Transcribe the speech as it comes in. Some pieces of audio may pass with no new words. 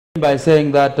by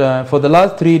saying that for the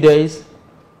last 3 days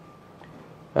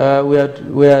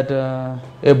we had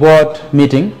a board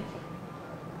meeting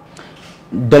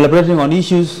deliberating on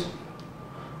issues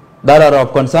that are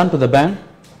of concern to the bank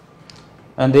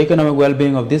and the economic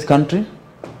well-being of this country,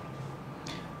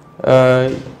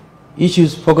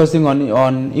 issues focusing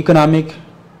on economic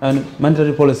and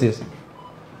monetary policies.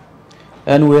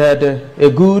 And we had a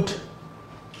good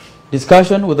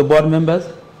discussion with the board members,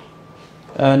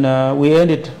 and we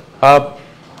ended up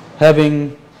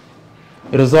having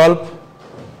resolved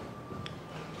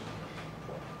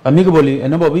amicably a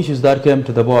number of issues that came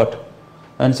to the board.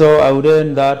 And so I would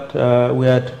end that we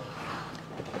had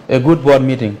a good board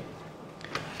meeting.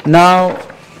 Now,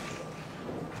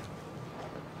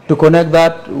 to connect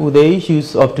that with the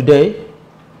issues of today,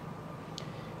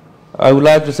 I would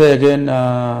like to say again,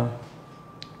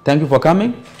 thank you for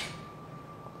coming.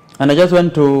 And I just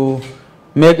want to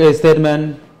make a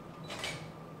statement,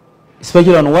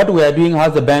 especially on what we are doing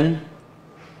as the bank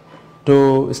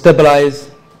to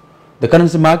stabilize the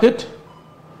currency market,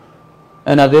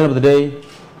 and at the end of the day,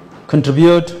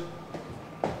 contribute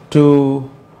to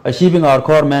achieving our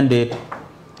core mandate,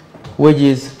 which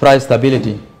is price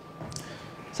stability.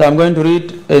 So I'm going to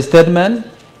read a statement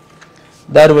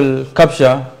that will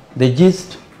capture the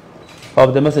gist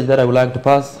of the message that I would like to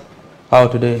pass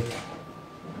out today.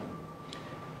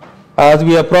 As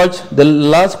we approach the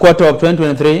last quarter of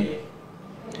 2023,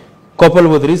 coupled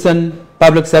with recent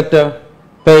public sector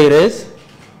pay raise,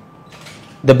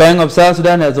 the Bank of South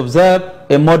Sudan has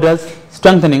observed a modest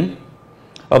strengthening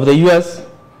of the US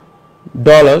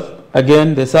dollar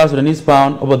against the South Sudanese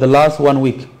pound over the last 1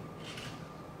 week.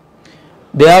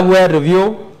 The upward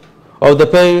review of the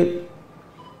pay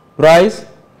rise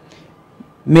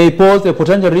may pose a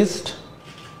potential risk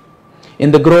in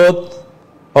the growth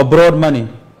of broad money,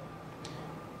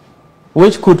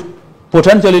 which could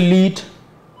potentially lead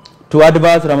to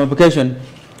adverse ramifications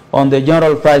on the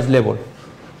general price level.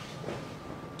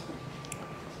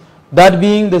 That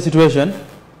being the situation,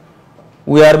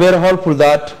 we are very hopeful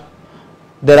that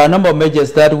there are a number of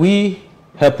measures that we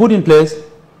have put in place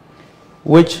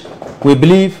which we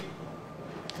believe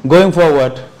going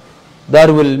forward that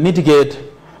will mitigate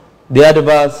the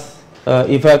adverse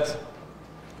effects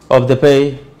of the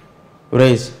pay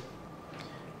raise.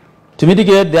 To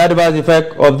mitigate the adverse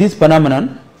effect of this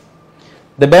phenomenon,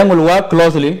 the bank will work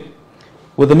closely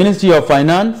with the Ministry of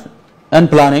Finance and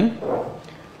Planning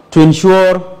to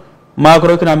ensure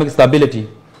macroeconomic stability.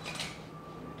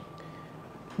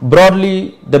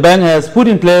 Broadly, the bank has put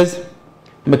in place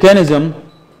mechanisms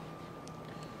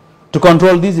to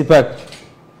control this effect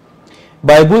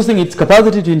by boosting its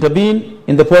capacity to intervene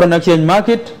in the foreign exchange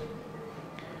market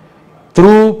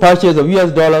through purchase of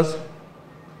US dollars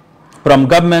from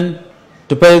government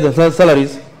to pay the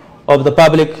salaries of the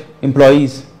public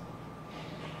employees,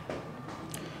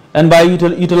 and by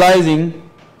utilizing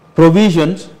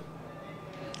provisions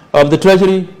of the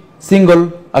Treasury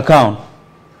single account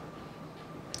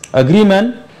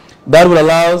agreement that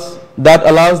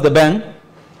allows the bank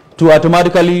to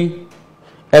automatically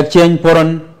exchange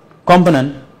foreign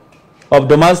component of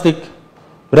domestic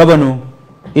revenue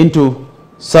into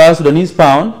South Sudanese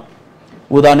pound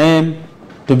with an aim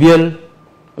to build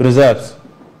reserves.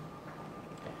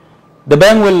 The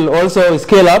bank will also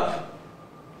scale up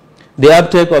the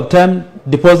uptake of term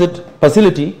deposit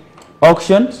facility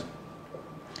auctions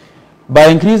by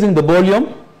increasing the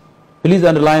volume, please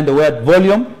underline the word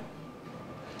volume,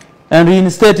 and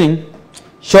reinstating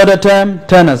shorter term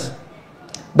tenors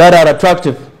that are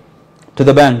attractive to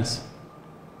the banks.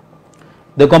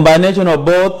 The combination of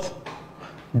both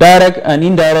direct and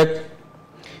indirect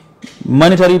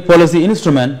monetary policy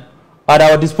instruments at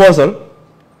our disposal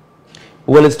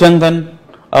will strengthen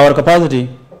our capacity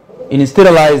in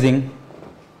sterilizing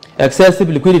excessive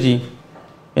liquidity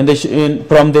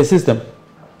from the system,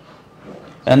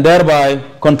 and thereby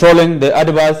controlling the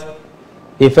adverse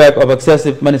effect of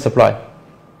excessive money supply.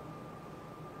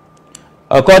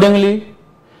 Accordingly,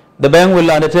 the bank will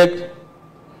undertake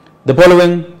the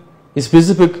following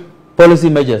specific policy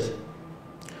measures.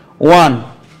 1.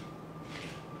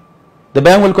 The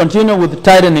bank will continue with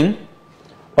tightening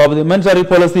of the monetary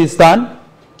policy stand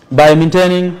by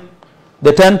maintaining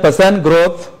the 10%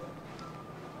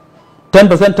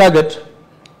 target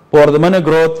for the money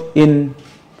growth in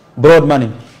broad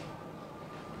money.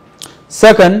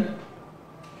 Second,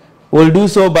 we'll do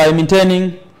so by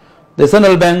maintaining the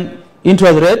central bank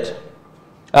interest rate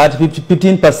at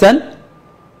 15%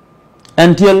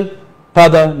 until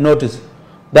further notice.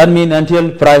 That means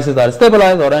until prices are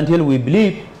stabilized or until we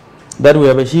believe that we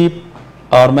have achieved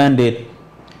our mandate.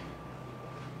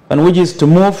 and which is to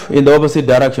move in the opposite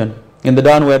direction, in the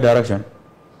downward direction.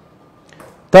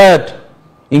 Third,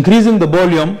 increasing the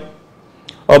volume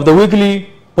of the weekly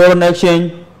foreign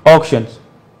exchange auctions.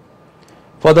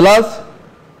 For the last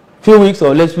few weeks,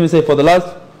 or let me say for the last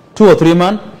 2 or 3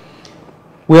 months,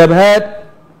 we have had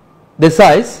the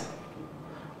size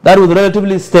that was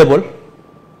relatively stable,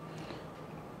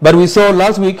 but we saw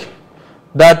last week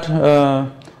that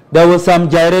there was some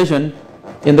gyration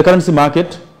in the currency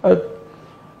market,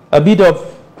 a bit of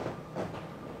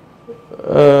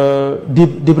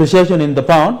depreciation in the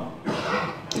pound,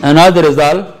 and as a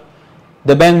result,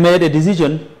 the bank made a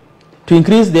decision to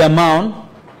increase the amount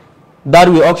that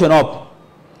we auction up.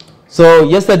 So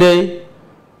yesterday,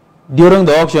 during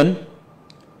the auction,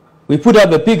 we put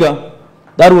up a figure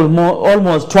that was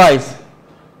almost twice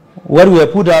what we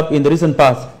have put up in the recent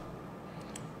past.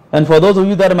 And for those of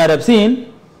you that might have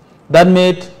seen, that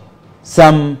made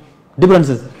some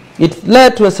differences. It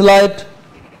led to a slight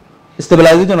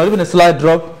stabilization or even a slight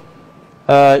drop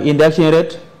in the exchange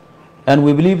rate, and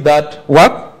we believe that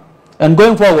worked. And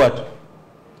going forward,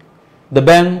 the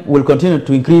bank will continue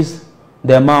to increase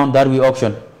the amount that we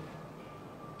auction.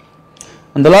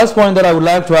 And the last point that I would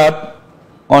like to add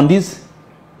on these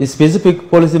specific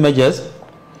policy measures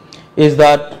is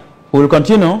that we will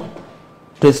continue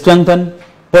to strengthen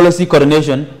policy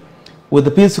coordination with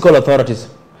the fiscal authorities.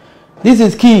 This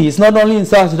is key. It's not only in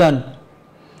South Sudan.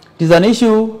 It is an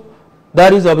issue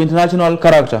that is of international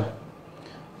character.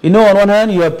 You know, on one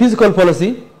hand, you have fiscal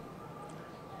policy.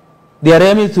 Their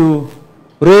aim is to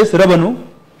raise revenue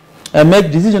and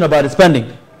make decisions about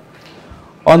spending.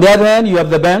 On the other hand, you have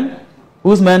the bank,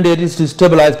 whose mandate is to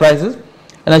stabilize prices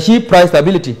and achieve price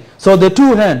stability. So the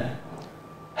two hands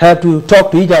have to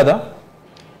talk to each other,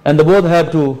 and they both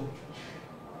have to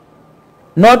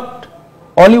not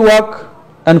only work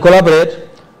and collaborate,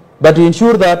 but to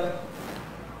ensure that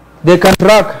they can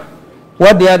track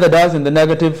what the other does in the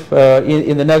negative,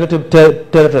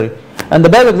 territory. And the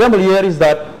best example here is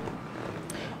that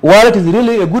while it is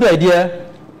really a good idea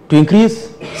to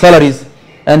increase salaries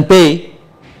and pay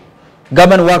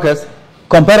government workers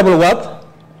comparable worth,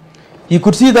 you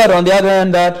could see that on the other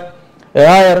hand that a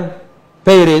higher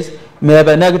pay raise may have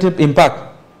a negative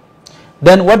impact.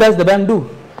 Then what does the bank do?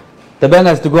 The bank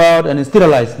has to go out and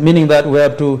sterilize, meaning that we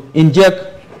have to inject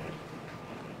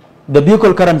the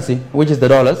vehicle currency, which is the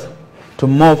dollars, to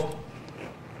move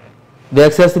the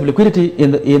excessive liquidity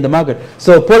in the market.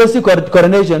 So policy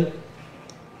coordination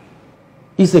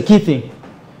is a key thing,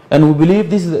 and we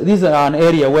believe this is an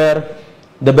area where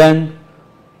the bank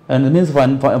and the Ministry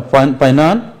of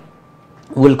Finance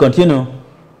will continue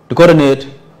to coordinate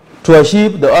to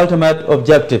achieve the ultimate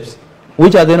objectives,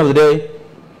 which at the end of the day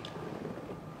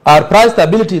are price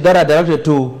stability that are directed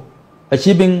to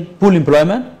achieving full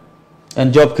employment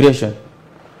and job creation.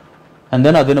 And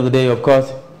then at the end of the day, of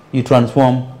course, you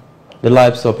transform the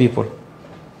lives of people.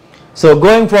 So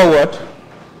going forward,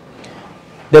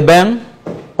 the Bank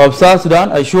of South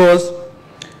Sudan assures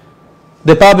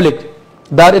the public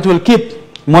that it will keep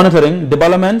monitoring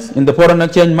developments in the foreign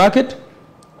exchange market.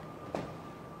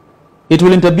 It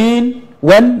will intervene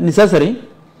when necessary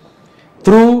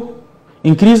through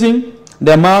increasing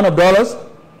the amount of dollars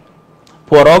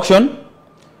for auction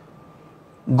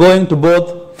going to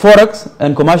both forex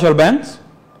and commercial banks,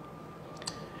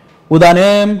 with an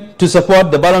aim to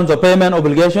support the balance of payment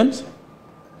obligations,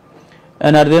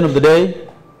 and at the end of the day,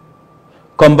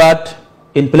 combat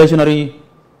inflationary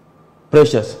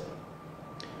pressures.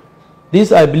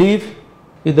 This, I believe,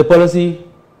 is the policy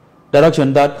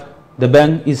direction that the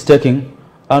bank is taking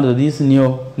under this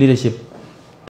new leadership.